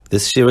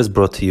This year is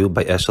brought to you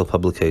by Eshel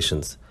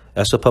Publications.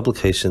 Eshel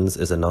Publications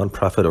is a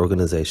non-profit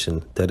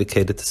organization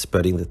dedicated to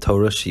spreading the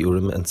Torah,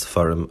 Shiurim, and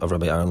Sefarim of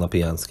Rabbi Aaron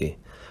Lopiansky.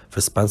 For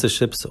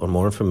sponsorships or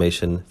more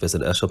information,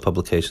 visit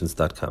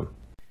eshelpublications.com.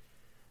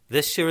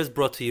 This year is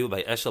brought to you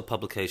by Eshel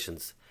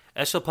Publications.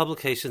 Eshel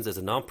Publications is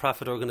a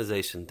non-profit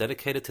organization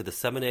dedicated to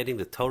disseminating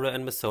the Torah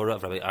and Masorah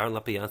of Rabbi Aaron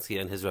Lopiansky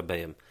and his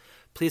Rebbeim.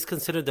 Please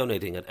consider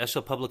donating at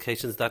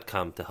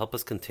eshelpublications.com to help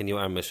us continue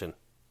our mission.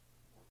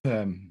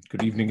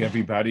 Good evening,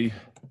 everybody.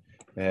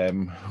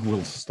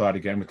 We'll start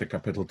again with the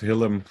Kapitel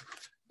Tehillim.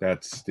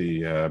 That's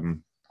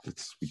the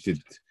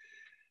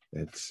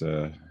it's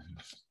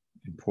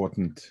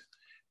important.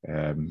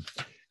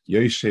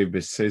 Yoshev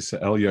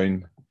b'seisa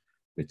elyon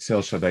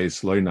b'tzel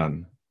shadayis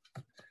loinan.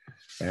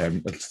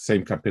 It's the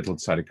same Kapitel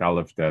Tzadik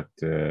Aleph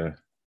that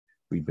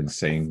we've been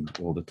saying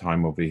all the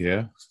time over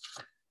here.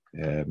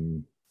 I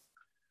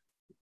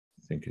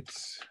think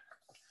it's,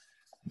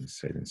 let me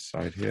say it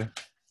inside here.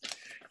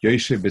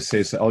 Yoshev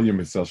b'seisa elyon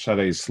b'tzel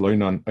shadayis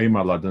loinan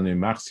oimar ladonai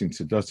machsim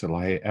tzedot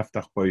elahei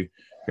eftach boi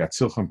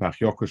v'atzilchem pach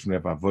yokush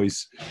mnev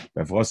avois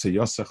v'vrose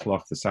yosech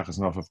loch v'sachas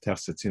nofav tech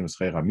setzin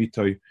v'schei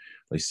ramitoy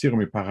le'sir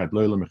mipachad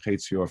loyla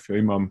mechetz yor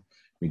f'yoimam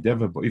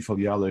mideva bo'ifal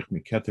yalech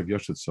miketev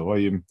yoshet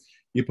soroyim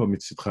yipol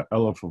mitzitcha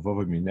elav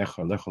v'vova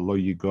minecha lecha lo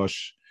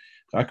yigosh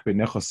rak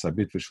benecha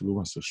sabit v'shalum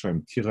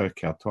asr tira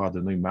ki ato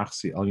adonai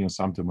machsi elyon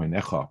samte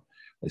moinecha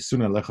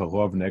le'suna lecha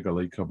rov nega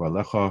leika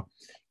v'alecha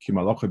ki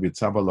malocha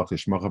b'tzava loch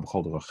ishmacha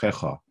b'chol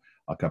derachecha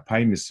al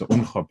kapayim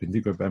yisa'uncha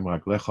pindigo b'em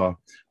raglecha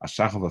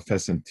ashacha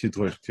v'fesen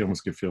tidroich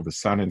tirmus gefir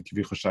v'sanen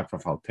kivicha shak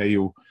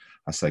v'falteyu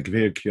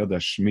asagveu kiyod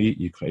hashmi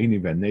yikraini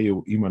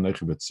v'aneu ima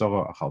noichi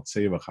b'tzora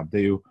achaltzeu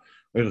v'chabdeu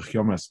oirich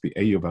yom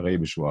asbi'eyu v'arei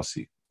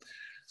b'shuasi.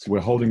 So we're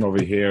holding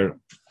over here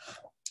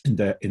in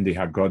the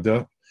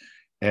Haggadah.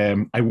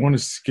 I want to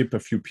skip a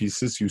few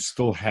pieces. You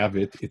still have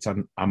it. It's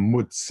on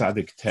Amud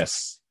Tzadik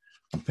Tes,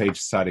 on page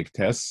Tzadik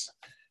Tes.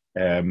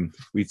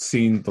 We'd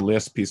seen the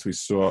last piece we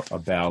saw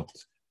about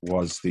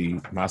was the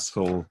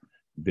Maschel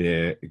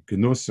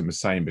Be'Gnus and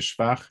Messiah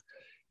B'Shvach.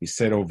 He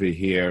said over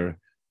here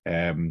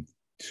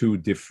two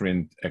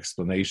different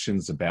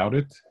explanations about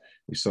it.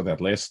 We saw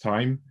that last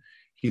time.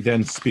 He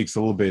then speaks a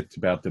little bit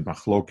about the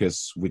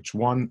Machlokes, which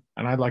one,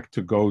 and I'd like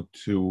to go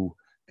to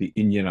the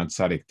Inyan on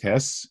Tzadik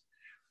Tes,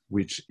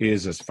 which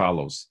is as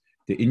follows.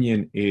 The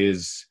Inyan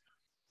is,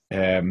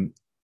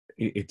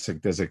 it's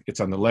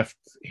on the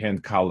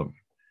left-hand column.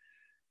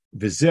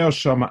 V'zer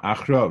shama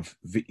achrav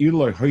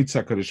v'iloi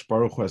hoitza kadosh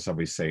baruch hu es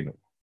aviseinu.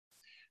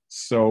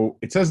 So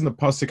it says in the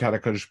pasuk, had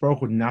HaKadosh Baruch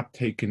Hu not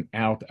taken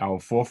out our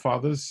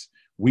forefathers,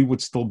 we would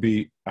still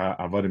be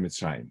avodim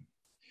Mitzrayim.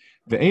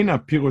 Ve'ena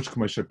pirush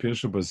k'mo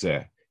shepirshu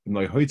b'zeh im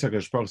loi hoitza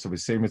kadosh baruch hu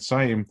es aviseinu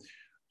Mitzrayim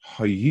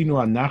hayinu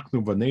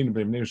anachnu v'neinu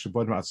v'neinu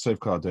shebod ma'atsoiv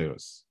kol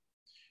hadoros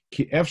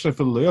ki efshar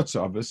fil lo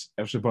yotza avos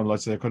efshar bon lo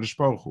yotza HaKadosh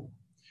Baruch Hu.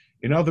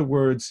 In other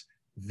words,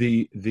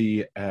 the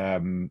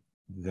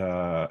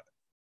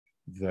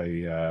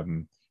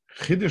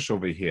chiddush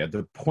over here,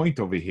 the point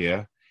over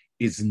here,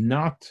 is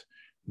not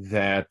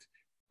that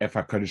if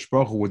HaKadosh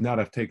Baruch Hu would not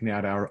have taken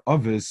out our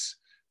avos,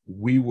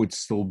 we would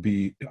still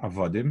be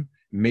avodim.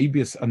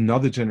 Maybe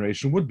another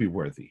generation would be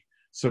worthy.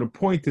 So the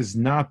point is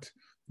not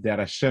that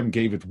Hashem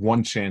gave it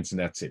one chance and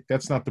that's it.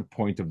 That's not the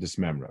point of this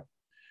memra.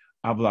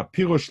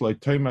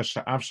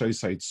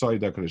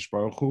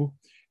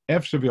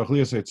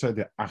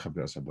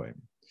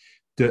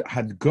 The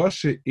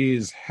Hadgasha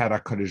is, had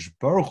HaKadosh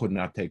Baruch Hu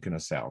not taken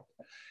us out,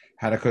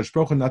 had HaKadosh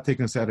Baruch Hu not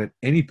taken us out at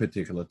any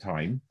particular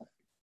time,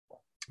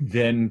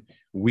 then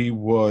we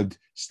would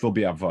still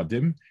be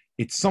avodim.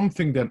 It's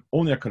something that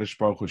only HaKadosh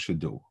Baruch Hu should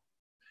do.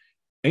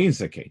 Ein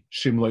zakei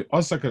shimloi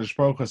osa HaKadosh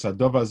Baruch Hu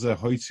sadova ze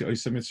hoitzi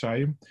oisa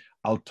mitzrayim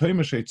al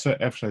toima sheitza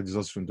efshar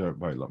dizos from der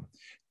vaylam.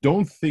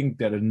 Don't think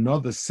that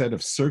another set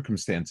of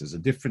circumstances, a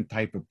different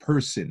type of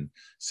person,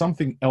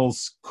 something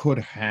else could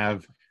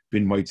have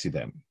been moitzi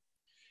them.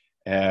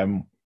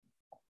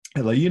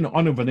 Elayin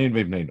anu v'nein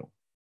v'vneinu.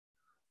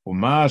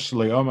 Umash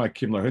le'oma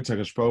kim l'hitz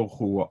HaKadosh Baruch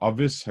Hu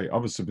avis hay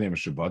avis b'nei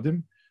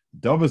meshubadim.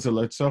 Davaz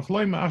le'tzach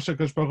loy ma'ash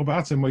HaKadosh Baruch Hu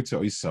ba'atzim moitzi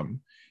oisam.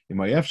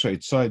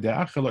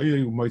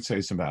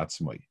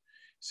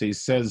 So he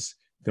says,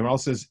 the Maral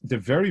says, the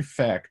very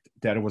fact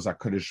that it was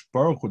HaKadosh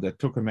Baruch Hu that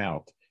took him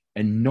out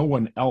and no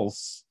one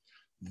else,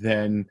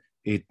 then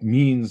it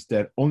means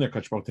that only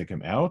HaKadosh Baruch Hu take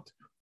him out.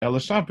 In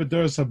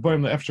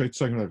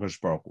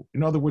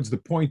other words, the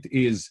point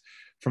is,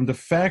 from the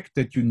fact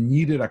that you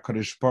needed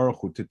HaKadosh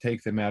Baruch Hu to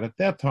take them out at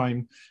that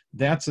time,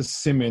 that's a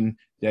siman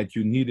that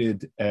you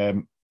needed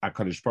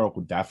HaKadosh Baruch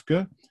Hu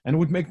dafka, and it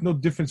would make no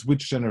difference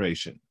which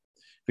generation.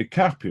 So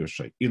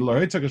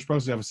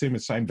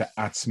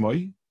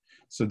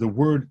the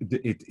word,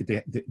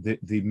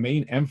 the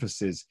main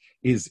emphasis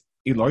is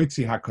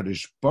Eloitzi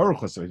HaKadosh Baruch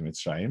Hu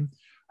Mitzrayim.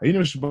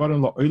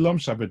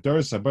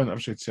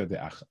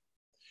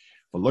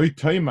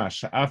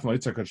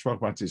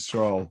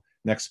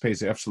 Next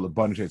page.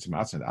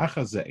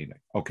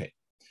 Okay,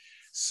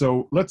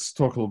 so let's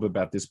talk a little bit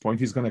about this point.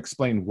 He's going to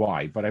explain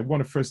why, but I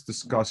want to first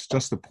discuss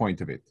just the point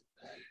of it.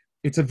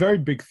 it's a very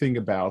big thing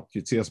about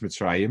Yetzias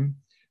Mitzrayim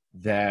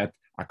that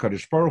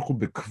HaKadosh Baruch Hu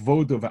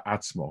bekvodo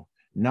v'atzmo,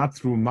 not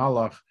through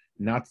malach,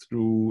 not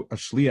through a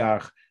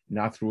shliach,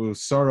 not through a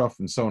saraf,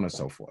 and so on and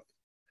so forth.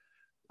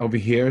 Over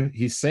here,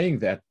 he's saying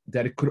that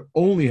it could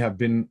only have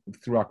been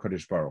through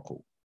HaKadosh Baruch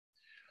Hu.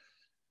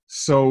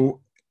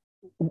 So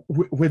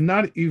we're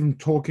not even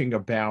talking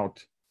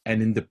about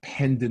an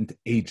independent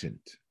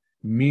agent,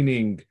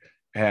 meaning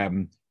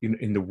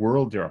in the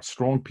world there are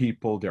strong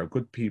people, there are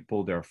good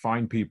people, there are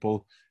fine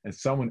people, and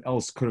someone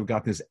else could have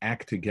gotten his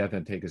act together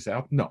and take us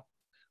out. No.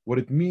 What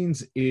it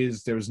means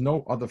is there's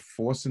no other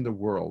force in the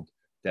world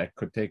that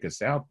could take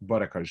us out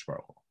but HaKadosh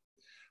Baruch Hu.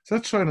 So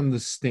let's try to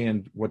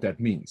understand what that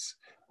means.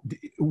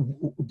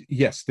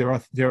 Yes,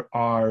 there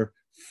are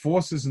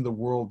forces in the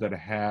world that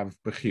have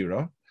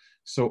bechira.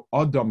 So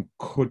Adam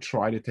could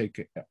try to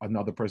take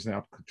another person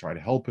out, could try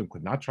to help him,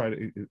 could not try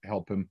to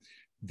help him.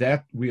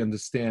 That we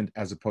understand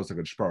as opposed to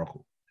HaKadosh Baruch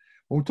Hu.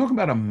 When we're talking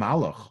about a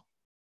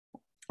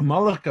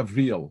Malach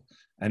Gabriel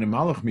and a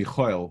Malach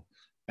Michael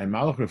and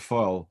Malach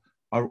Raphael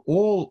are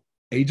all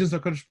agents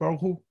of HaKadosh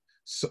Baruch Hu.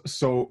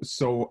 So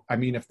I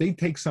mean, if they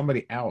take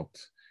somebody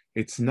out,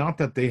 it's not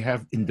that they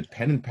have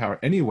independent power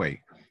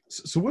anyway.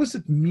 So what does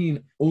it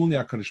mean only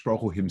HaKadosh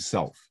Baruch Hu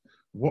himself?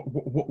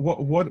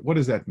 What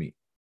does that mean?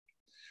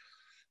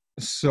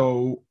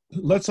 So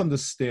let's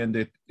understand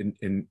it in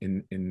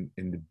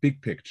the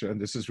big picture, and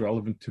this is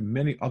relevant to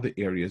many other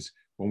areas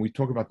when we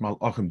talk about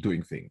Malachim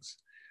doing things.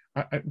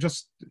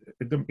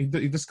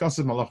 He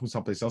discusses Malachim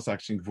someplace else,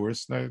 actually in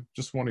Gevuros, and I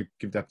just want to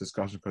give that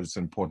discussion because it's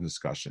an important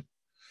discussion.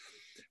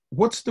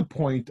 What's the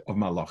point of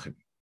Malachim?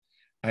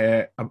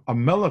 A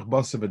Melech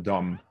Basav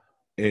Adam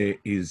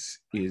is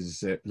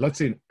let's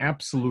say an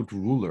absolute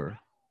ruler,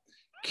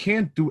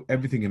 can't do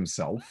everything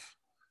himself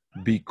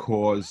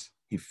because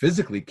he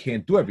physically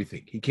can't do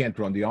everything. He can't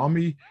run the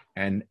army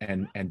and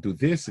do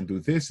this and do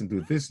this and do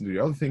this and do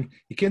the other thing.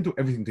 He can't do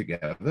everything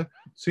together.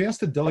 So he has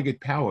to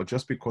delegate power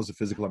just because of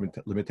physical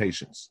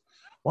limitations.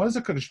 Why does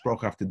HaKadosh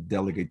Baruch Hu have to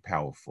delegate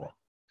power for?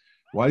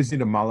 Why does he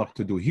need a malach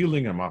to do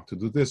healing, a malach to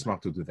do this, a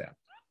malach to do that?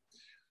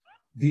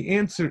 The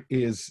answer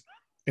is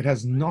it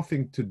has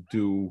nothing to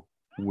do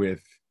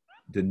with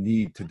the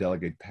need to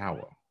delegate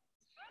power.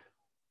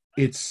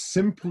 It's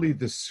simply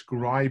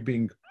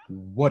describing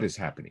what is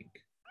happening.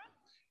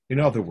 In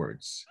other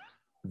words,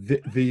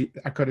 the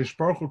HaKadosh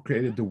Baruch Hu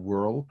created the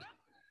world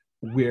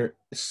where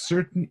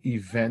certain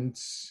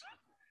events,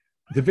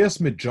 the vast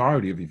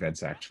majority of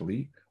events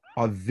actually,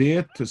 are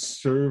there to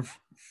serve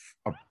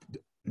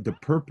the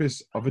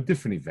purpose of a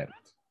different event.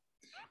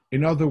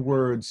 In other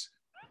words,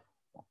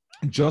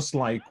 just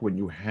like when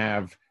you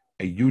have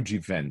a huge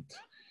event,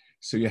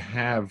 so you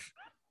have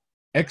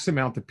X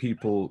amount of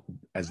people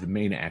as the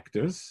main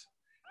actors,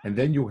 and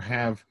then you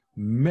have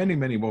many,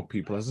 many more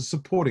people as a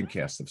supporting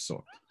cast of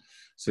sort.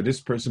 So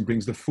this person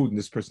brings the food, and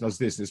this person does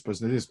this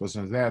person does this,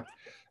 person does that.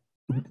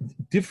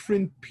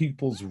 Different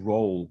people's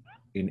role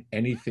in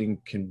anything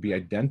can be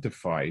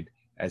identified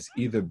as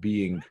either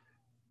being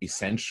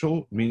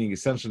essential, meaning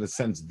essential in the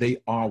sense they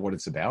are what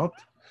it's about,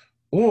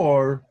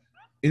 or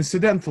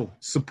incidental,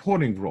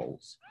 supporting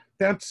roles.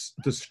 That's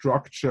the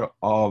structure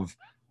of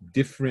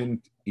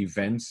different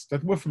events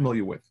that we're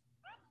familiar with.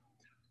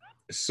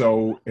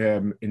 So,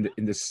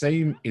 let's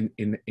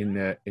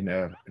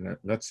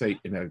say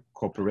in a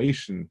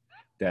corporation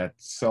that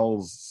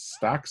sells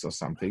stocks or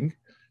something,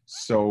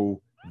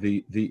 so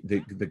the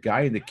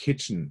guy in the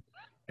kitchen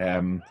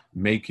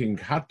making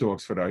hot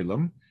dogs for the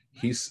Olam,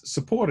 he's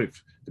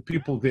supportive. The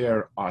people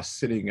there are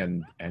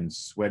sitting and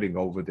sweating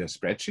over their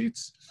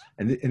spreadsheets,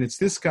 and it's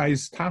this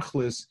guy's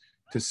tachlis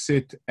to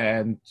sit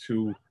and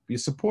to be a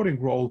supporting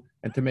role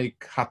and to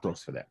make hot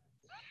dogs for them.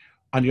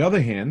 On the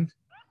other hand,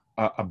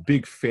 a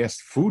big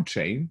fast food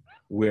chain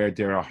where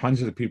there are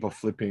hundreds of people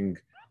flipping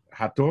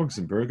hot dogs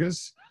and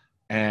burgers,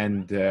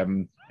 and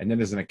then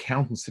there's an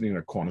accountant sitting in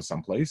a corner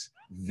someplace.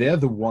 They're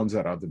the ones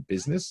that are the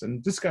business,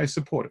 and this guy's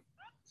supportive.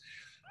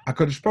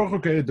 HaKadosh Baruch Hu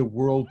created the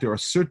world. There are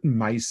certain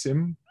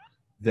maisim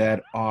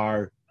that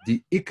are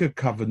the ikar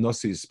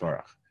kavanos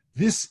yisparach.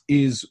 This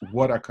is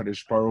what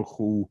HaKadosh Baruch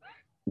Hu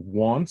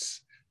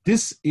wants.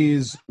 This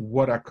is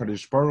what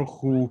HaKadosh Baruch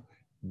Hu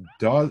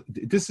does.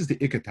 This is the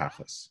ikar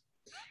tachlis.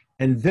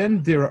 And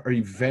then there are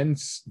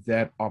events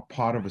that are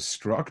part of a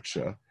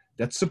structure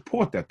that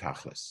support that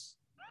tachlis.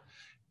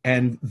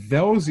 And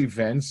those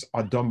events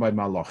are done by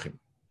malachim.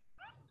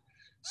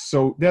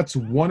 So that's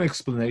one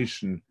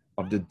explanation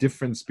of the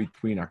difference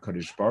between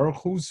HaKadosh Baruch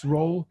Hu's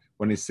role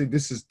when they say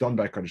this is done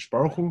by HaKadosh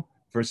Baruch Hu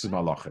versus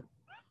malachim.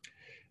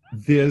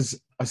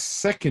 There's a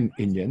second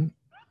inyan,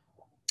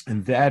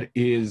 and that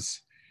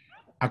is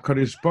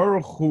HaKadosh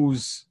Baruch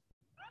Hu's,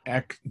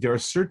 there are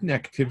certain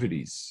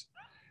activities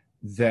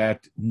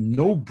that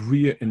no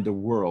bria in the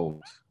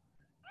world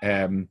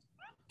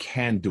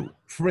can do.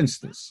 For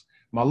instance,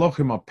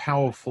 malachim are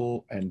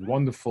powerful and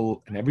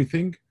wonderful and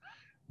everything,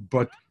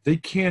 but they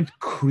can't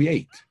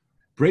create.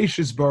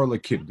 Breishis bara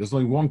lakim. There's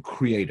only one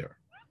creator.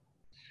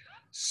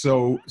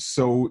 So,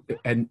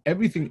 and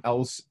everything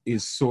else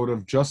is sort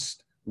of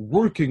just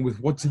working with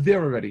what's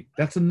there already.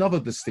 That's another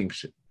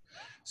distinction.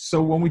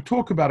 So when we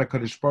talk about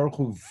HaKadosh Baruch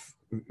Hu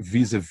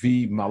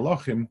vis-a-vis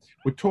Malachim,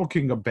 we're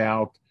talking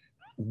about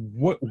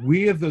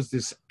where does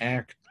this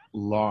act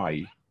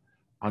lie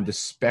on the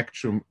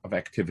spectrum of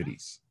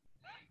activities?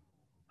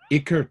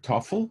 Iker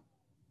Tafel,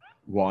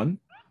 one,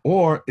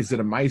 or is it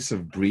a mice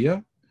of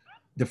Bria?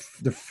 The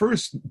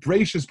first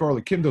Breishis Bar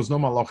Lakim, there's no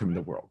Malachim in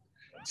the world.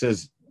 It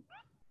says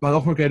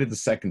Malachim were created the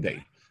second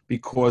day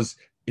because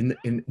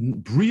in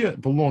Bria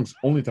belongs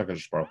only to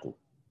HaKadosh Baruch Hu.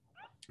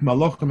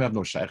 Malachim have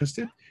no shaykhis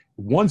to it.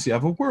 Once you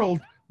have a world,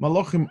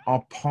 Malachim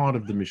are part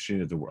of the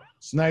machine of the world.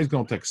 So now he's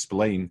going to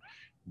explain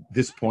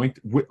this point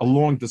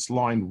along this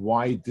line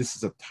why this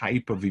is a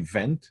type of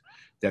event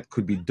that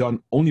could be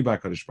done only by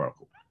HaKadosh Baruch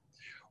Hu.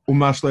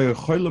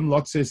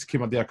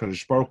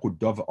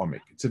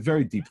 It's a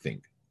very deep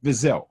thing. It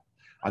says,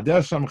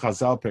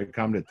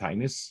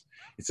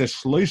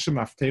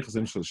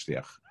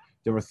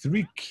 there are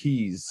three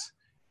keys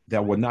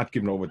that were not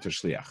given over to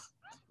Shliach.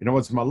 In other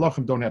words,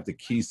 Malachim don't have the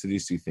keys to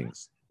these three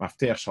things.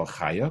 Maftech shal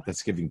chaya,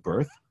 that's giving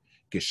birth,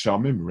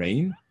 geshamim,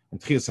 rain, and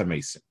tchias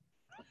hamesim.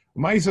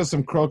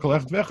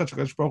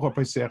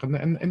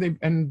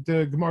 And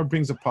the Gemara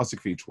brings a pasuk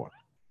for each one.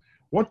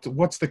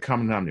 What's the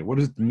common denominator? What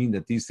does it mean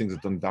that these things are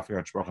done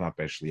dafka HaShbaruch not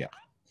by Shliach?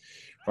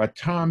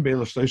 V'atam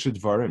be'el shleisha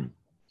dvarim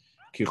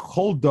ki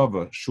chol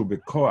davar shu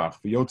bekoach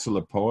v'yotze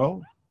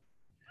lepoel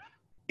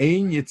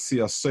ein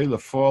yitziasei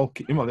lefoel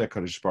ki imal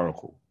HaKadosh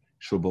Baruch Hu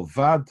shu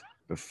belvad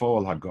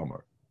befoel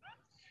hagomer.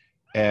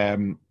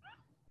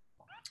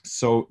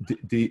 So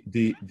the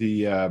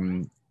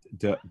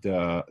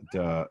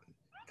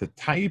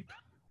type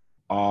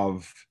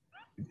of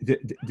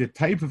the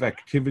type of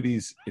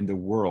activities in the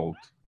world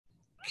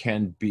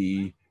can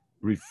be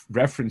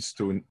referenced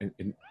to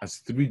as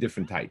three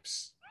different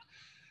types.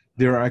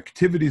 There are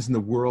activities in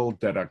the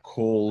world that are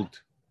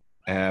called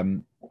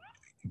Bria.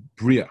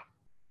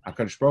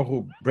 HaKadosh Baruch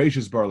Hu,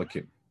 Breishis Bar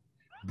Lakim.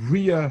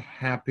 Bria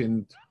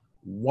happened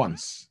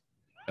once.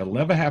 It'll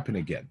never happen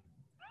again.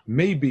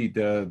 Maybe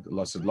the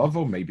Lasad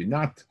Lavo, maybe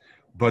not,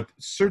 but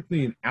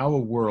certainly in our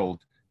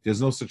world,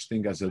 there's no such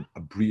thing as a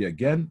Bria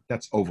again.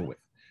 That's over with.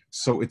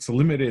 So it's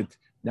limited.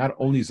 Not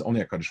only is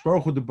only HaKadosh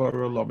Baruch Hu the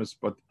Bara Lamas,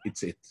 but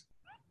it's it.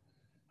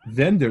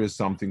 Then there is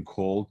something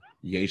called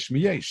Yesh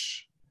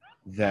Miyesh,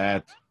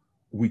 that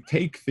we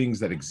take things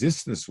that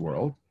exist in this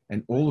world,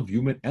 and all of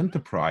human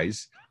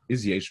enterprise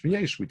is Yesh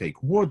Miyesh. We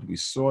take wood, we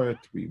saw it,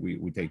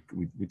 we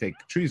take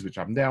trees, we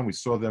chop them down, we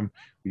saw them,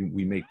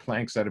 we make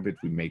planks out of it,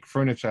 we make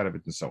furniture out of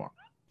it, and so on.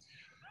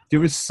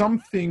 There is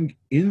something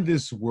in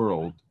this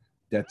world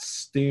that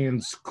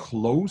stands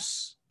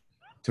close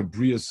to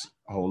Brias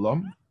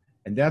Ha'olam,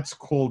 and that's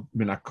called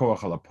Minakoach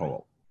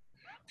Halapoel.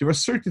 There are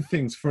certain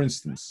things, for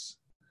instance,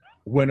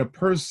 when a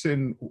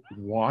person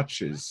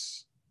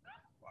watches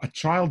a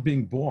child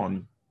being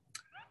born,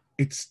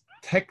 it's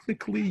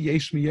technically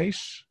Yesh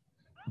Miyesh,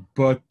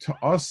 but to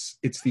us,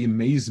 it's the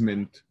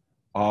amazement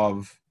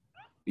of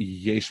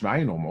Yesh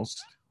Mayin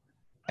almost,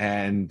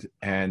 and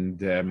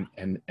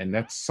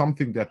that's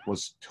something that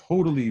was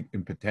totally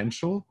in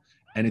potential,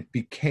 and it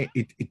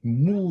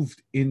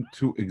moved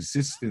into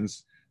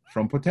existence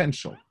from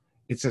potential.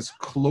 It's as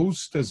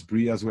close as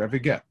Bria as we ever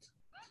get.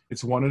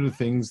 It's one of the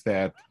things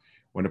that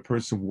when a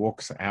person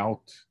walks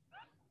out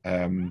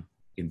in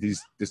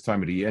this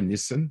time of the year,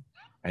 Nisan,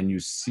 and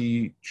you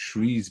see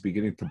trees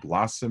beginning to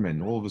blossom,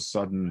 and all of a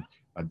sudden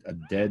a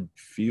dead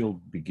field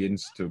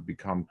begins to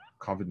become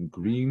covered in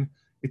green,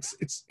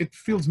 it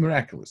feels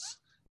miraculous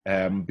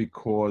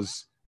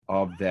because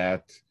of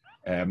that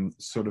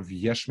sort of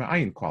yesh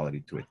ma'ayin quality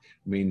to it.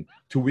 I mean,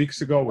 2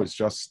 weeks ago was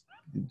just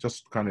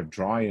kind of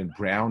dry and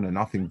brown and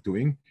nothing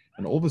doing,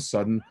 and all of a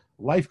sudden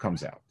life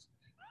comes out.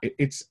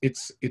 It's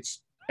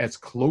as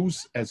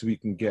close as we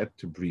can get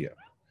to Bria.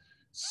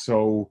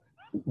 So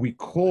we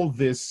call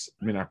this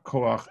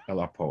minakoach el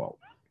hapoel.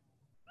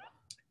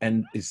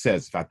 And it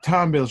says,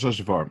 "Vatam be'el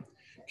shashvar,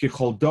 ki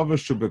chol davar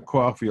shu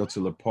bekoach v'yotze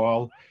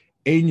lepoel,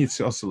 ein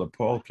yitzios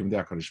lepoel kim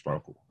dei HaKadosh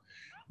Baruch Hu."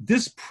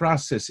 This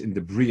process in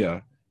the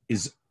Bria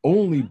is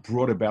only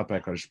brought about by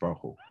HaKadosh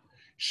Baruch Hu.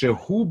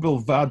 Shehu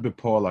belvad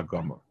bepoel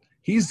hagomer.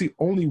 He's the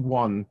only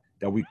one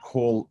that we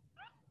call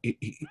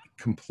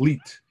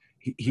complete.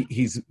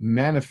 He's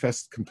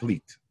manifest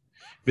complete.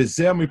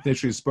 V'zeh mipnei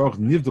she'yisbarach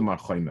nivdom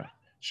ha'chomer,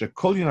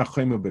 she'kol yin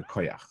ha'chomer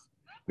bekoach.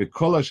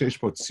 V'kol ha'sheish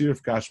po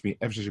tziruf gashmi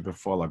efshe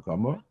she'bepoel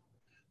hagomer,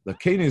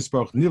 l'kein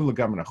yisbarach niv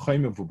l'gam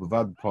ha'chomer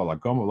v'belvad bepoel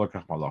hagomer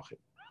lokach malachim.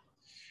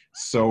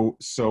 So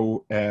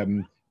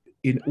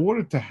in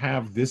order to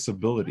have this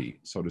ability,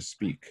 so to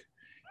speak,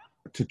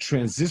 to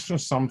transition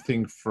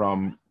something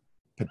from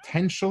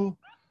potential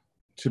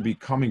to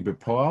becoming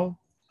bepoel,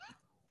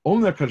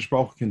 only HaKadosh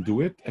Baruch Hu can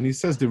do it, and he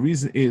says the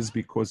reason is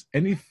because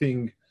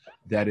anything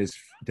that is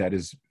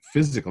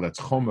physical, that's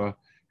chomer,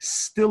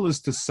 still is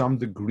to some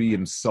degree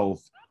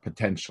himself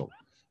potential.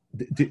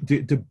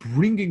 The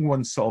bringing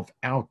oneself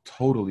out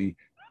totally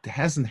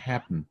hasn't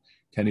happened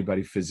to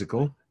anybody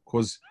physical,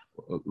 because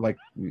like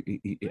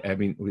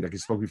I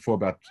spoke before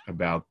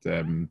about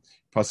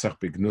Pasach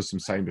Begnusim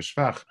Sayim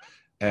B'Shvach,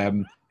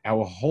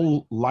 Our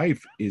whole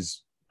life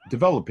is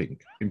developing,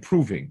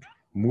 improving,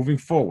 moving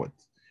forward,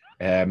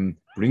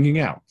 bringing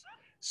out.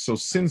 So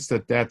since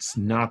that's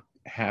not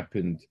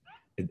happened,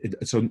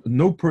 so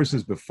no person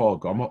is before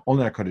Gama,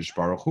 only HaKadosh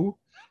Baruch Hu.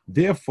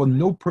 Therefore,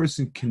 no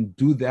person can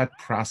do that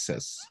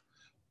process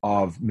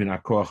of min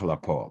hakoach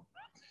lapol.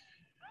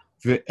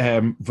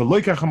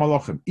 V'loikach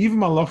hamalachim, even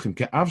malachim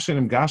ke'av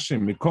shenem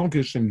gashim mikon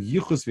keshem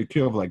yichus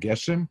v'kirov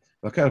lageshem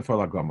v'kirov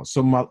lagama.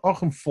 So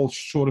malachim falls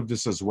short of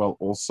this as well.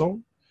 Also,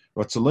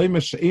 v'tzolei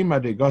mesheim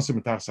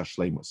adegasim mitachas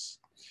hashleimus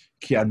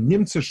ki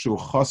animtza shu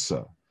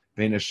chasa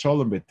ve'ne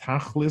shalom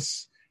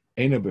betachlis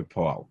ena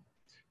bepoal.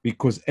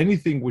 Because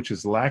anything which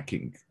is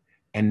lacking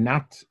and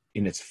not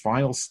in its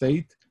final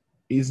state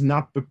is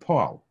not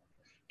bepoal.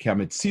 So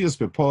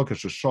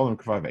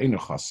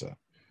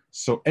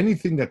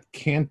anything that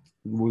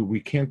we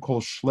can't call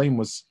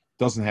shleimus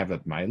doesn't have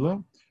that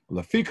maila.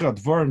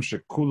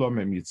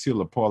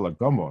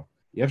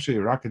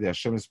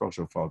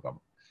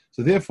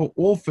 So therefore,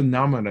 all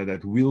phenomena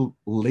that we'll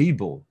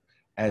label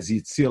as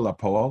yitzir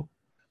lapoal,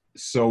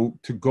 so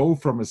to go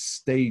from a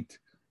state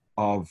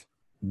of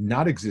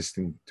not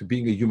existing to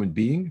being a human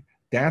being,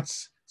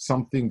 that's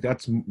something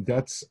that's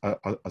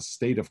a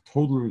state of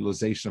total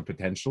realization of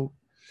potential.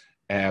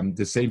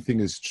 The same thing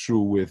is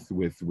true with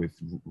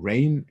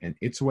rain and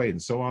its way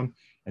and so on.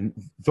 And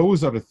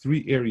those are the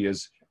three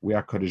areas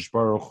where Kadosh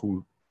Baruch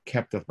Hu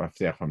kept that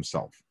mafteach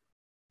himself.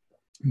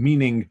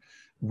 Meaning,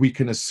 we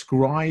can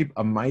ascribe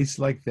a mice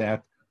like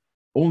that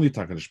only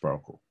to Kadosh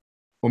Baruch Hu.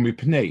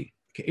 Umipnei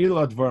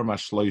ke'ela advar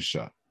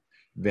mashloisha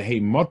v'hei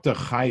mota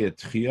chaya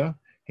tchia.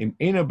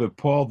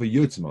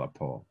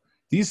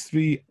 These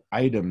three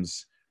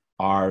items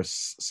are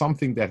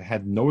something that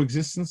had no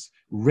existence.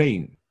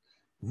 Rain.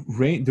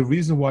 The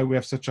reason why we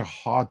have such a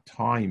hard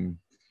time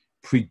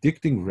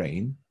predicting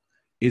rain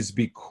is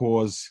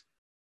because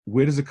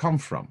where does it come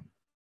from?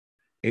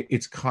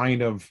 It's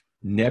kind of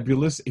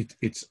nebulous.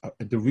 It's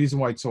the reason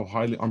why it's so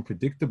highly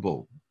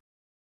unpredictable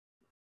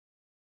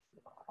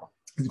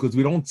is because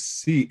we don't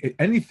see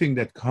anything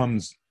that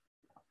comes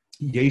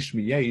yesh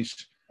mi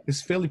yesh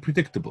is fairly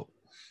predictable.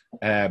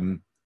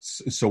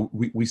 So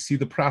we see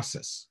the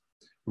process.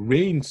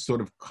 Rain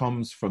sort of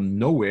comes from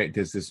nowhere.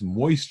 There's this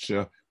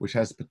moisture which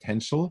has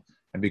potential,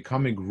 and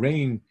becoming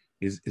rain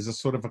is a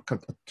sort of a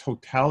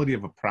totality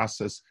of a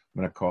process. So,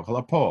 and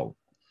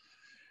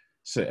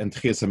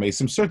Tchias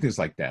HaMesim certainly is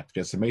like that.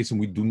 Tchias HaMesim,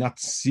 we do not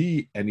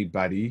see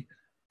anybody,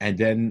 and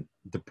then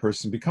the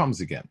person becomes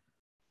again.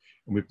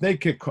 And he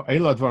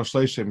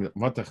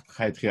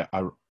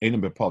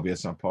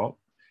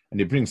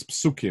brings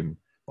psukim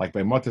like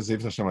by Mata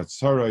Zev Hashem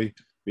Atzoroi,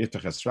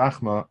 V'yitach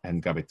Esrachma,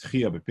 and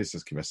Gabetchia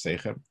Bepisas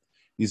Kivasechem.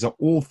 These are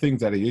all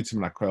things that are Yitzim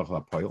Lakoyach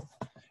Lapoil.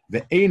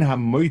 Ve'ein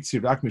hamoitzi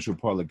rak mishu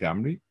poil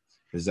legamri,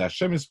 v'zeh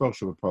Hashem Yisborach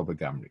shu b'poil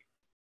legamri.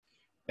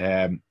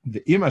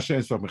 Ve'im Hashem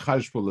Yisborach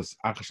mechadish polis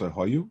achash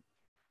lehoyu,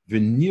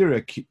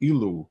 v'nira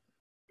ki'ilu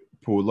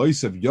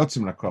poiloisav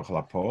yotzim Lakoyach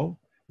Lapoil,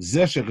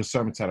 zeh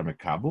shechisar mitzad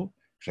ha'mekabel,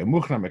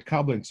 she'muchna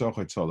mekabel in tzorach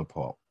yitzor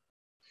lepoil.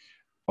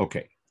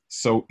 Okay,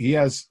 so he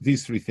has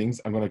these three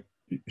things. I'm going to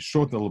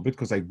shorten a little bit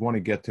because I want to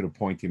get to the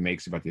point he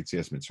makes about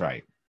Yetzias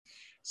Mitzrayim.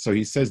 So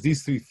he says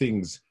these three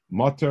things: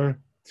 Matar,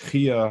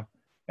 Tchia,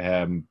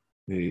 the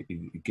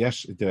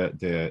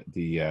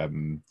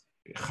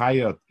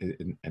Chaya,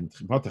 and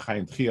Matar, Chaya,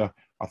 and Tchia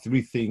are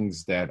three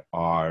things that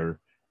are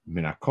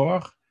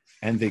Minakoach,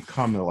 and they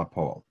come in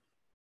Lapol.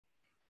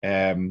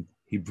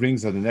 He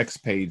brings on the next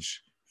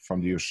page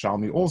from the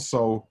Yerushalmi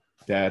also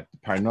that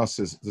Parnos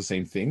is the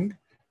same thing.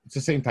 It's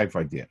the same type of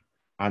idea.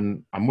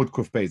 On Amud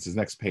Kuf Beis, his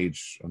next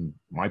page on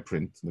my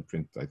print,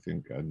 I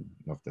think, I don't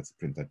know if that's the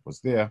print that was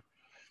there.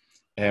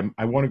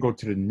 I want to go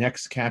to the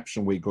next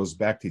caption where he goes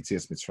back to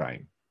Yetzias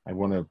Mitzrayim. I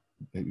want to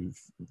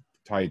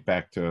tie it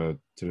back to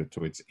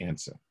its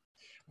answer.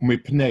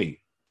 Mipnei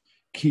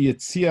ki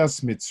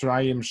Yetzias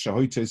Mitzrayim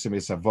shahoytes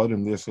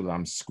mesavodim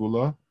lesulam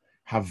skula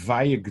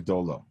havaya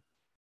gdola.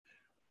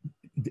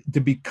 The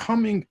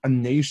becoming a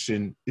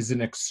nation is an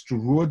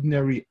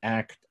extraordinary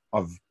act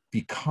of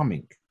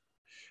becoming.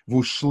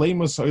 Which is Baruch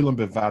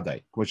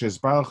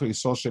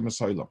Yisrael Shemus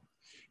Olam.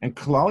 And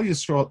Klal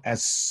Yisrael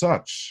as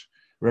such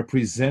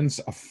represents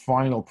a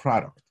final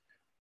product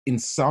in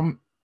some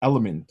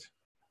element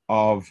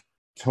of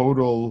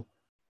total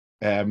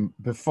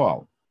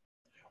befal.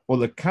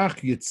 Olekach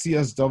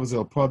Yetzias Dovaz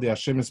Pol de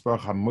Hashem Yisbarach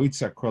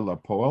HaMoitza Kol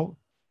HaPol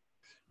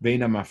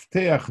Vein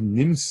HaMafteach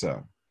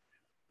Nimsa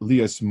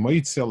Lios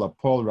Moitza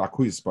LaPol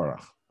Raku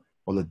Yisbarach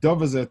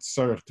Oledovazet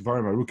Tzorech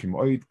Dvarim Arukim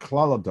Oid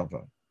Klal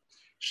Adova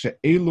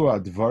She'elu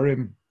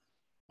advarim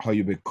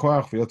hayu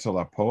bekoach v'yotzel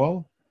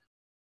ha'poel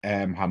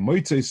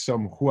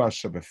hamoitzeisam hua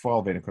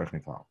shebefal v'nekoach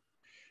nifal.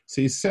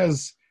 So he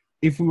says,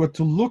 if we were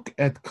to look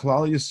at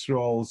Klal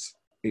Yisrael's,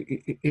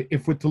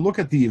 if we're to look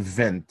at the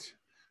event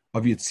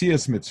of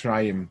Yetzias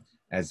Mitzrayim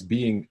as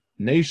being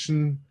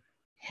nation,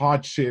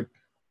 hardship,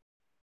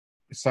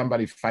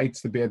 somebody fights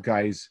the bad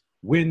guys,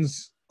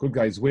 wins, good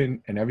guys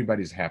win, and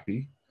everybody's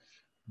happy,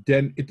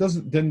 then it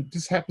doesn't. Then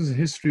this happens in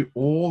history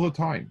all the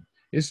time.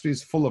 History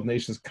is full of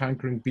nations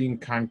conquering, being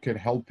conquered,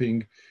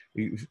 helping,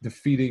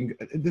 defeating.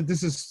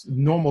 This is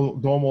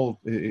normal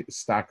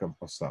stack of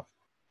stuff.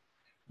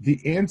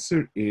 The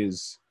answer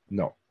is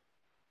no.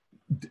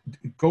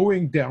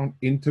 Going down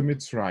into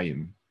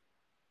Mitzrayim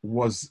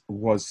was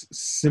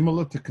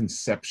similar to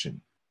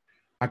conception.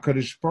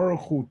 HaKadosh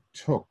Baruch Hu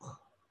took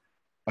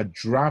a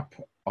drop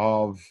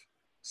of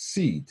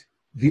seed.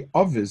 The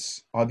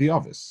others are the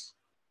others,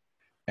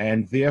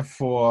 and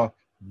therefore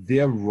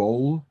their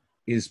role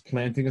is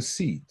planting a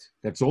seed.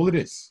 That's all it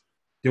is.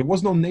 There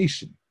was no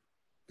nation.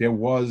 There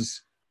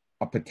was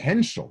a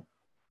potential,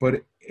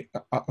 but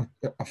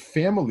a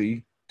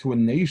family to a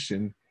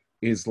nation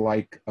is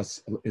like a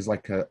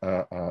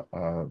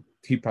tipa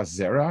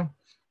zera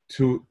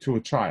to a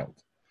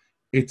child.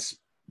 It's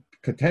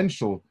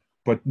potential,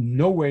 but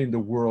nowhere in the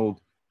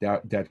world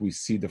that we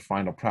see the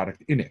final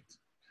product in it.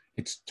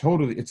 It's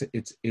totally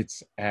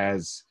it's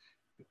as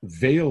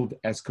veiled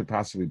as could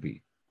possibly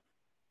be.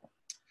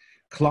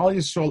 Klal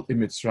Yisrael in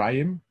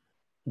Mitzrayim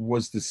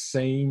was the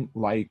same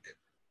like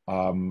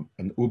an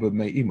uba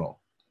me'imo.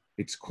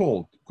 It's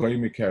called goy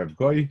mikerev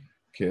goy,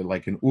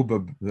 like an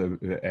uba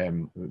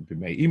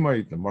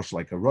me'imo, the much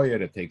like a roya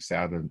that takes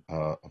out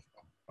a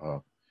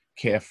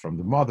calf from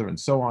the mother and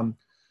so on.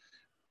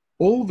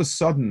 All of a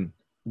sudden,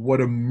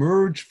 what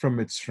emerged from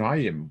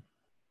Mitzrayim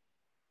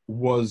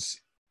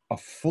was a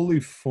fully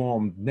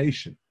formed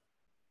nation.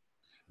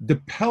 The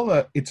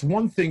Pella, it's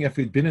one thing if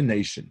it'd been a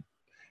nation,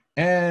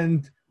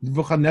 and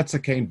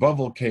Nebuchadnezzar came,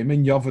 Bavel came,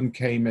 and Yavin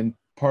came, and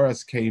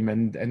Paras came,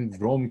 and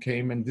Rome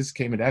came, and this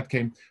came, and that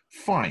came.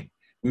 Fine.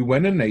 We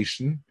went a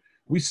nation,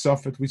 we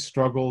suffered, we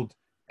struggled,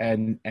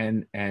 and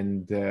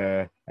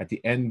at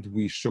the end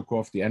we shook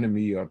off the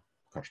enemy, or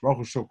Kadosh Baruch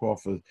Hu shook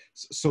off.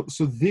 So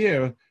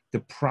there, the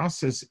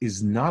process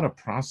is not a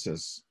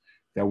process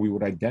that we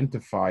would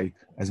identify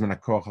as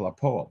Menakoch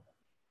Lapol.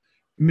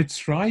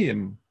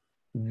 Mitzrayim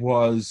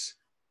was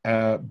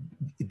the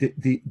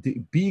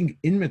being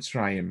in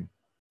Mitzrayim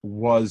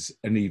was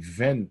an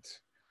event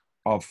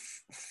of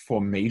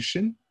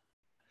formation,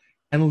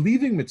 and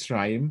leaving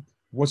Mitzrayim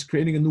was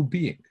creating a new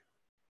being.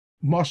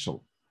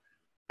 Mashal.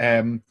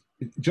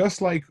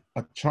 Just like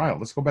a child,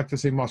 let's go back to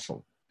say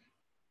mashal.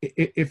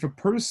 If a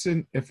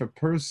person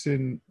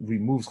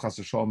removes chas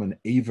v'shalom an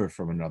aver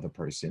from another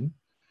person,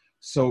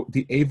 so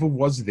the aver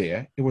was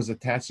there, it was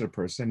attached to the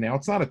person, now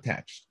it's not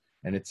attached,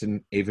 and it's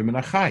an aver min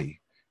achai.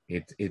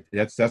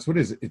 That's what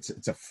it is.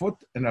 It's a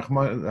foot, and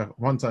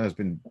one side has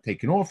been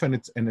taken off, and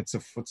it's a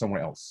foot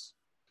somewhere else.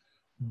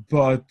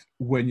 But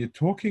when you're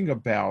talking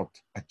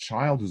about a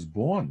child who's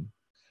born,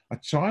 a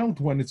child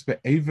when it's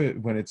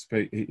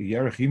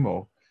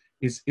yerechimo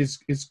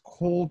is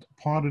called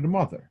part of the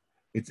mother.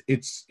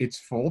 It's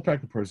for all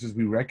practical purposes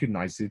we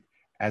recognize it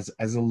as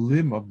a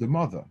limb of the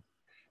mother,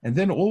 and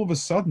then all of a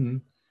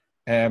sudden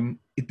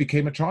it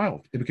became a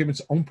child. It became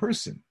its own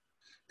person.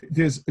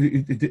 There's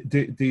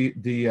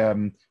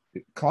the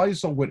Klal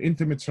Yisrael went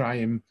into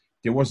Mitzrayim.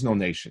 There was no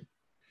nation.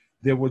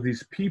 There were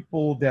these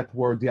people that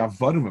were the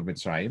Avadim of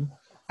Mitzrayim.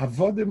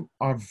 Avadim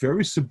are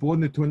very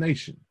subordinate to a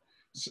nation,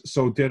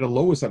 so they're the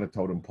lowest on the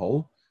totem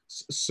pole.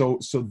 So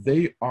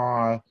they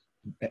are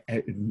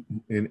the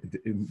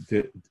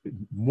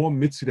more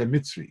Mitzri than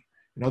Mitzri.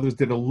 In other words,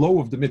 they're the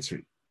low of the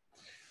Mitzri.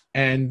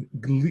 And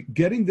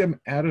getting them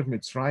out of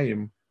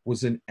Mitzrayim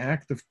was an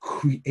act of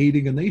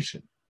creating a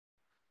nation.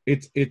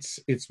 It's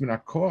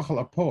Menakoch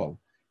Lapol.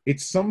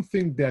 It's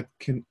something that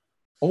can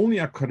only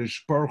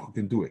HaKadosh Baruch Hu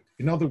can do it.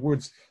 In other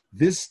words,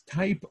 this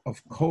type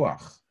of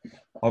koach,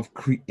 of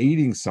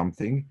creating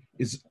something,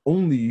 is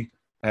only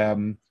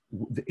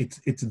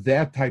it's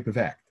that type of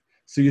act.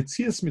 So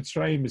Yetzias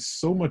Mitzrayim is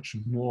so much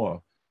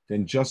more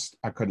than just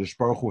HaKadosh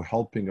Baruch Hu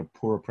helping a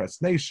poor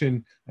oppressed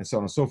nation and so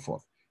on and so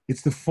forth.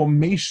 It's the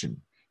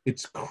formation,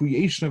 it's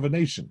creation of a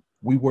nation.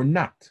 We were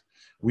not.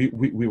 We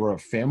were a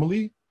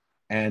family,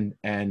 and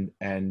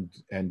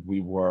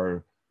we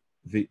were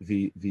the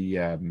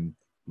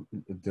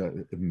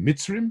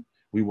Mitzrim.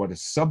 We were the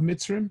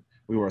sub-Mitzrim.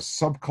 We were a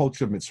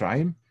subculture of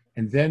Mitzrayim,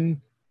 and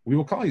then we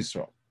were Klal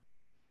Yisrael.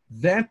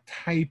 That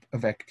type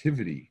of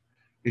activity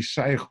is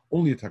shaykh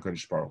only to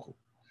HaKadosh Baruch Hu.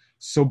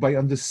 So by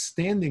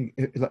understanding,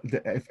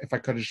 if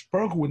HaKadosh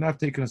Baruch Hu would not have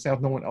taken us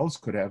out, no one else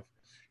could have.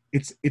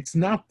 It's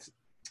not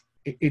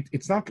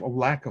a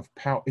lack of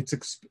power.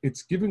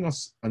 It's giving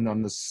us an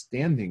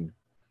understanding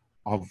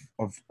of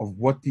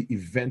what the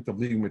event of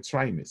leaving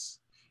Mitzrayim is.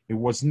 It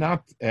was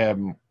not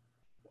an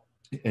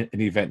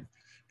event,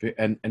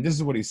 and this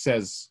is what he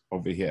says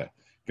over here.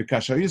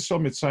 This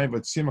on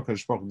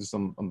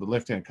the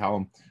left-hand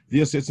column.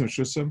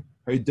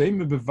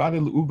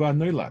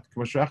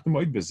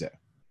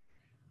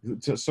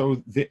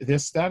 So their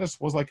status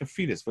was like a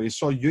fetus. For you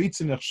saw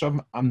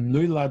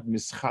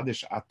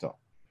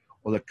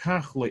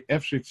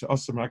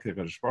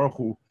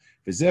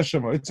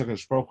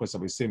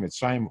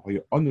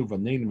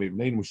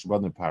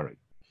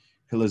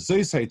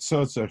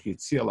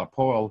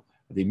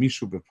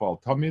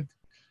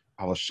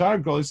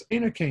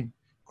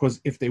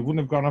because if they wouldn't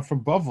have gone up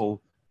from Bavel,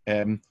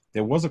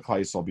 there was a Klal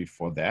Yisrael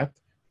before that.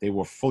 they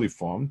were fully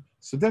formed.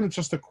 So then it's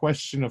just a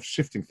question of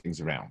shifting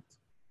things around.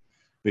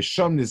 In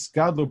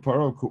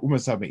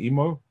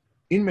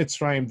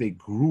Mitzrayim, they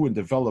grew and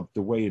developed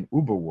the way an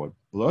Uber would.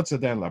 So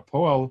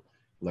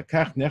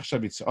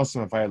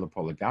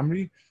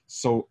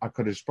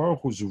HaKadosh Baruch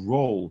Hu's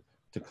role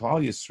to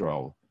Klal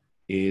Yisrael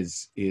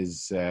is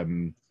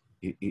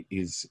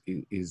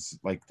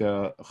like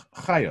the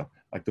chaya,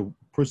 like the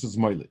person's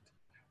moilid.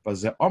 I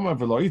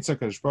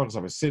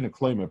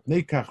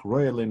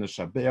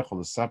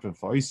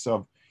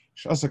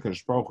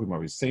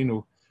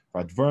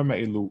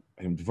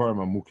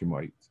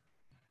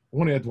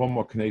want to add one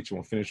more connection.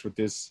 We'll finish with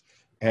this.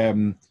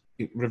 Rev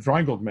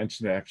Reingold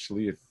mentioned it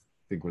actually, I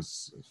think it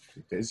was a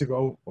few days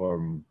ago,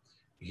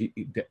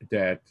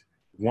 that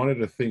one of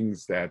the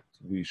things that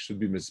we should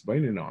be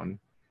misbeinin on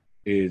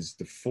is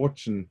the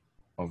fortune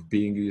of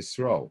being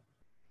Yisrael.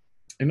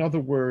 In other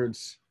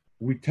words,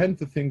 we tend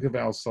to think of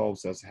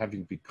ourselves as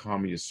having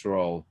become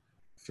Yisrael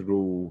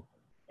through,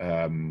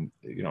 Avram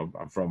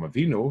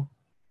Avinu,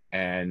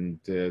 and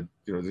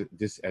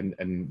this,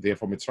 and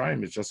therefore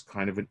Mitzrayim is just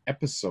kind of an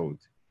episode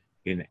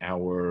in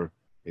our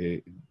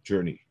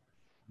journey,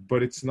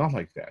 but it's not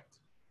like that.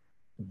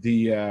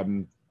 The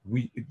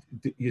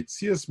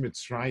Yetzias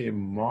Mitzrayim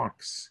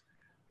marks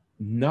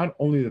not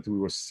only that we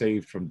were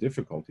saved from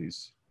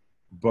difficulties,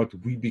 but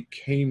we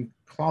became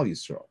Klal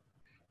Yisrael.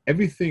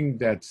 Everything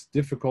that's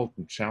difficult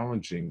and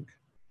challenging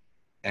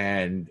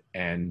and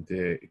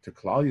to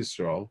Klal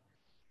Yisrael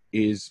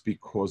is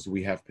because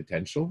we have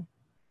potential.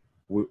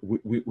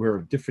 We're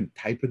a different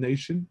type of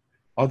nation.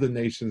 Other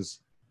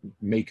nations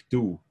make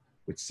do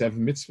with 7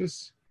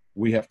 mitzvahs.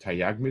 We have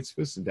Tayag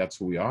mitzvahs, and that's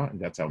who we are, and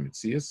that's our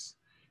mitzias.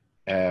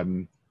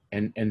 And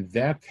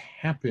that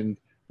happened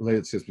Leil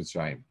Yetzias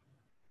Mitzrayim.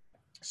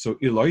 So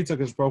Eloi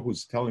HaKadosh Baruch Hu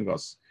is telling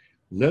us,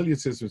 Leil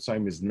Yetzias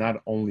Mitzrayim is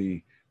not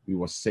only we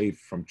were saved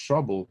from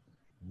trouble,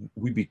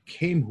 we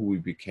became who we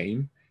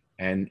became,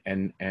 and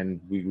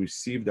we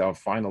received our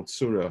final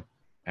tzura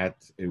our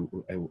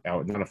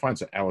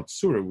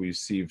tzura we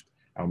received,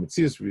 our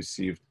mitzias we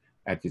received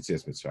at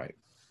Yetzias Mitzrayim.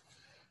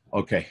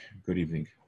 Okay, good evening.